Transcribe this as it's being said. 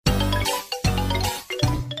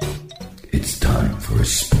for a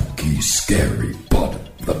spooky, scary bottom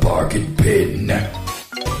of the bargain bin.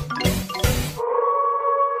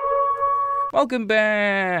 Welcome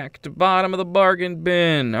back to Bottom of the Bargain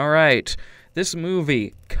Bin. All right, this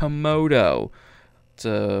movie, Komodo. It's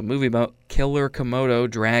a movie about killer Komodo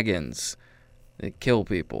dragons that kill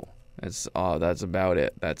people. That's about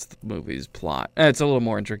it. That's the movie's plot. It's a little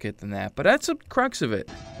more intricate than that, but that's the crux of it.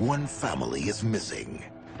 One family is missing.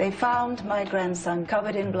 They found my grandson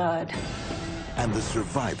covered in blood. And the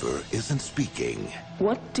survivor isn't speaking.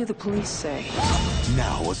 What do the police say?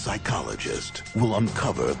 Now a psychologist will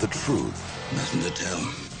uncover the truth. Nothing to tell.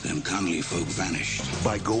 Them Connolly folk vanished.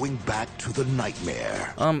 By going back to the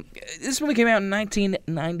nightmare. This movie came out in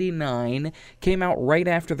 1999. Came out right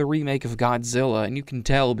after the remake of Godzilla, and you can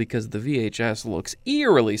tell because the VHS looks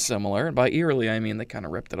eerily similar. And by eerily, I mean they kind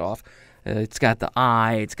of ripped it off. It's got the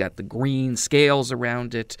eye, it's got the green scales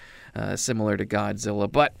around it, similar to Godzilla.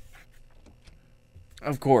 But,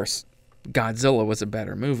 of course, Godzilla was a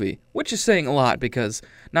better movie, which is saying a lot because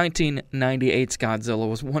 1998's Godzilla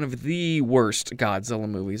was one of the worst Godzilla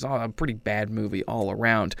movies, a pretty bad movie all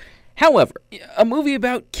around. However, a movie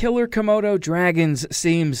about killer Komodo dragons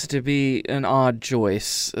seems to be an odd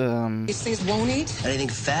choice. These things won't eat anything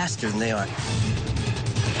faster than they are.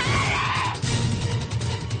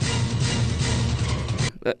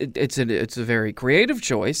 It's a very creative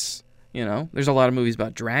choice. You know, there's a lot of movies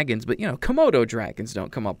about dragons, but, Komodo dragons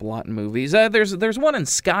don't come up a lot in movies. There's one in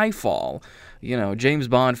Skyfall. James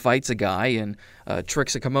Bond fights a guy and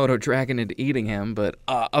tricks a Komodo dragon into eating him, but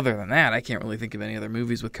other than that, I can't really think of any other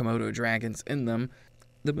movies with Komodo dragons in them.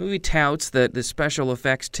 The movie touts that the special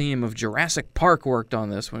effects team of Jurassic Park worked on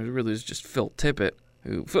this when it really was just Phil Tippett.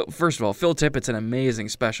 First of all, Phil Tippett's an amazing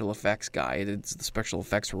special effects guy. He did the special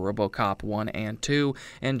effects for RoboCop 1 and 2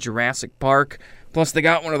 and Jurassic Park. Plus, they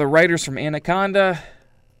got one of the writers from Anaconda.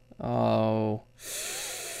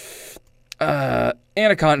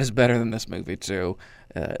 Anaconda's better than this movie, too.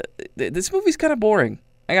 This movie's kind of boring.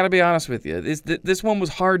 I gotta be honest with you. This one was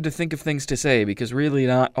hard to think of things to say because really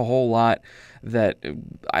not a whole lot that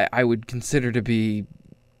I would consider to be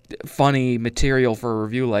funny material for a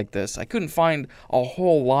review like this. I couldn't find a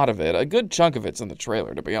whole lot of it. A good chunk of it's in the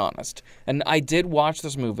trailer, to be honest. And I did watch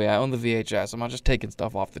this movie. I own the VHS. I'm not just taking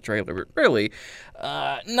stuff off the trailer. But really,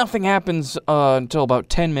 nothing happens until about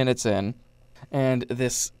 10 minutes in. And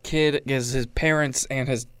this kid, his parents and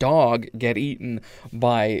his dog get eaten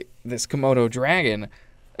by this Komodo dragon.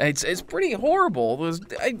 It's pretty horrible.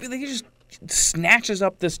 They just snatches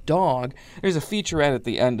up this dog. There's a featurette at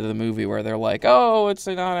the end of the movie where they're like, oh, it's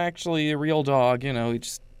not actually a real dog, you gotta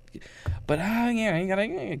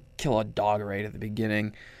kill a dog right at the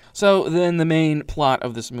beginning. So then the main plot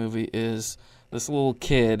of this movie is this little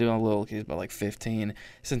kid, he's about like 15,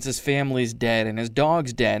 since his family's dead and his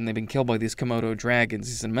dog's dead and they've been killed by these Komodo dragons.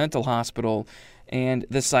 He's in a mental hospital, and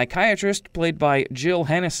the psychiatrist, played by Jill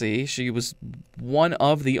Hennessy, she was one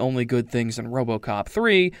of the only good things in RoboCop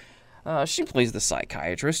 3, she plays the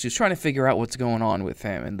psychiatrist who's trying to figure out what's going on with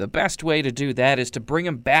him. And the best way to do that is to bring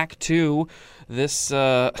him back to this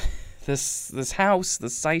this house, the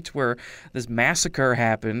site where this massacre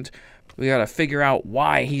happened. We got to figure out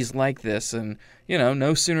why he's like this. And,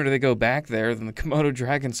 no sooner do they go back there than the Komodo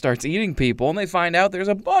dragon starts eating people. And they find out there's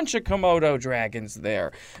a bunch of Komodo dragons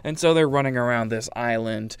there. And so they're running around this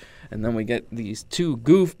island. And then we get these two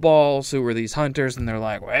goofballs who were these hunters. And they're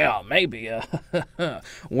like, well, maybe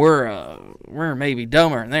we're maybe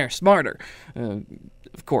dumber and they're smarter.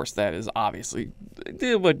 Of course, that is obviously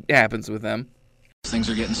what happens with them. Things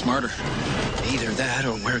are getting smarter. Either that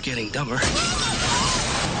or we're getting dumber.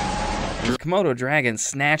 The Komodo dragon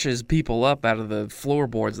snatches people up out of the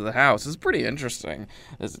floorboards of the house. It's pretty interesting.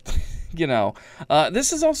 This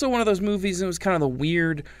is also one of those movies that was kind of the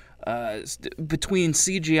weird between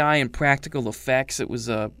CGI and practical effects. It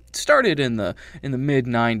was started in the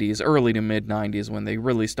mid-90s, early to mid-90s, when they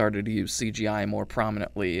really started to use CGI more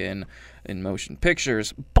prominently in motion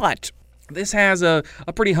pictures. But this has a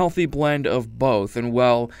pretty healthy blend of both, and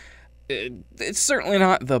it's certainly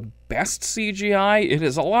not the best CGI. It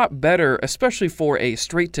is a lot better, especially for a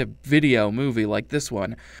straight-to-video movie like this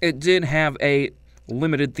one. It did have a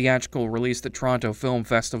limited theatrical release at Toronto Film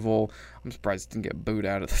Festival. I'm surprised it didn't get booed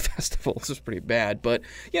out of the festival. This was pretty bad, but,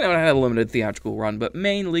 it had a limited theatrical run. But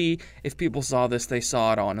mainly, if people saw this, they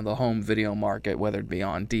saw it on the home video market, whether it be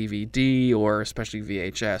on DVD or especially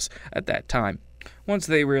VHS at that time. Once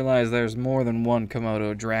they realize there's more than one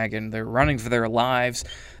Komodo dragon, they're running for their lives.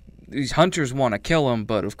 These hunters want to kill him,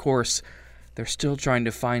 but of course, they're still trying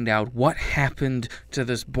to find out what happened to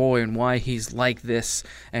this boy and why he's like this,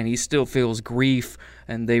 and he still feels grief,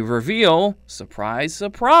 and they reveal, surprise,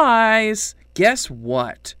 surprise, Guess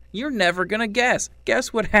what? You're never going to guess.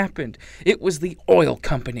 Guess what happened? It was the oil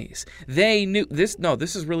companies. They knew this. No,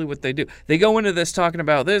 this is really what they do. They go into this talking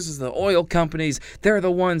about this is the oil companies. They're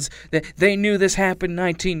the ones that they knew this happened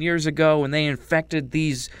 19 years ago and they infected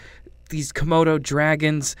these Komodo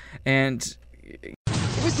dragons. And it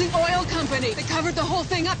was the oil company. They covered the whole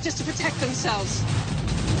thing up just to protect themselves.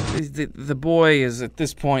 The boy is at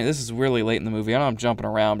this point, this is really late in the movie. I know I'm jumping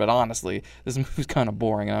around, but honestly, this movie's kind of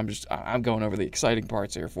boring, and I'm going over the exciting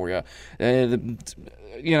parts here for you.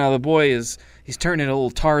 The boy he's turned into a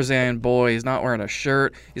little Tarzan boy. He's not wearing a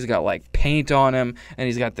shirt. He's got like paint on him, and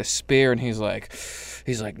he's got this spear, and he's like,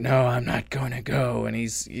 no, I'm not going to go. And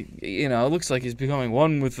it looks like he's becoming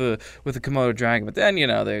one with the Komodo dragon. But then,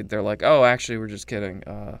 they're like, oh, actually, we're just kidding.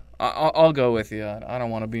 I'll go with you. I don't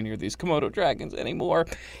want to be near these Komodo dragons anymore.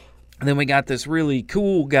 And then we got this really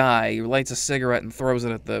cool guy who lights a cigarette and throws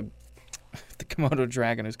it at the Komodo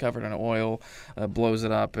dragon who's covered in oil, blows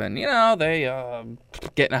it up, and, they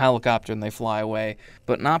get in a helicopter and they fly away.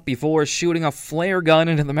 But not before shooting a flare gun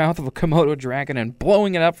into the mouth of a Komodo dragon and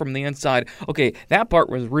blowing it up from the inside. Okay, that part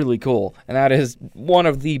was really cool, and that is one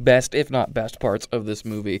of the best, if not best, parts of this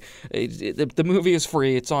movie. The movie is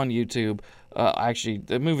free. It's on YouTube. Actually,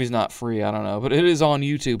 the movie's not free, I don't know, but it is on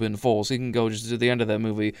YouTube in full, so you can go just to the end of that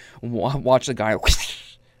movie and watch the guy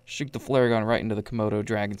shoot the flare gun right into the Komodo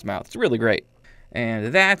dragon's mouth. It's really great. And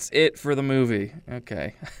that's it for the movie.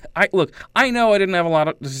 Okay. I know I didn't have a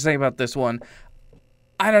lot to say about this one.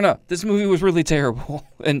 I don't know. This movie was really terrible.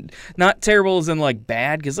 And not terrible as in, like,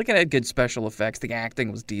 bad, because, it had good special effects. The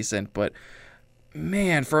acting was decent, but,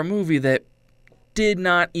 man, for a movie that did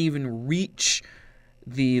not even reach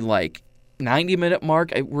the, 90-minute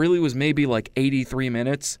mark, it really was maybe, 83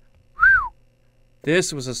 minutes.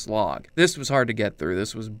 This was a slog. This was hard to get through.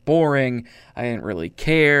 This was boring. I didn't really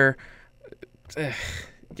care.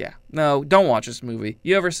 Yeah. No, don't watch this movie.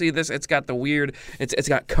 You ever see this? It's got the weird... It's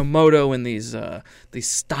got Komodo in these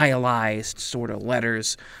stylized sort of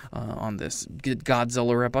letters on this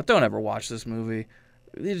Godzilla rip-off. Don't ever watch this movie.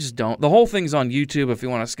 You just don't. The whole thing's on YouTube if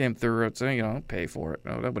you want to skim through it. So, pay for it.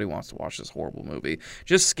 No, nobody wants to watch this horrible movie.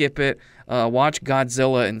 Just skip it. Watch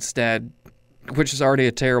Godzilla instead, which is already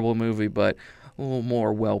a terrible movie, but a little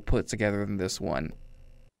more well put together than this one.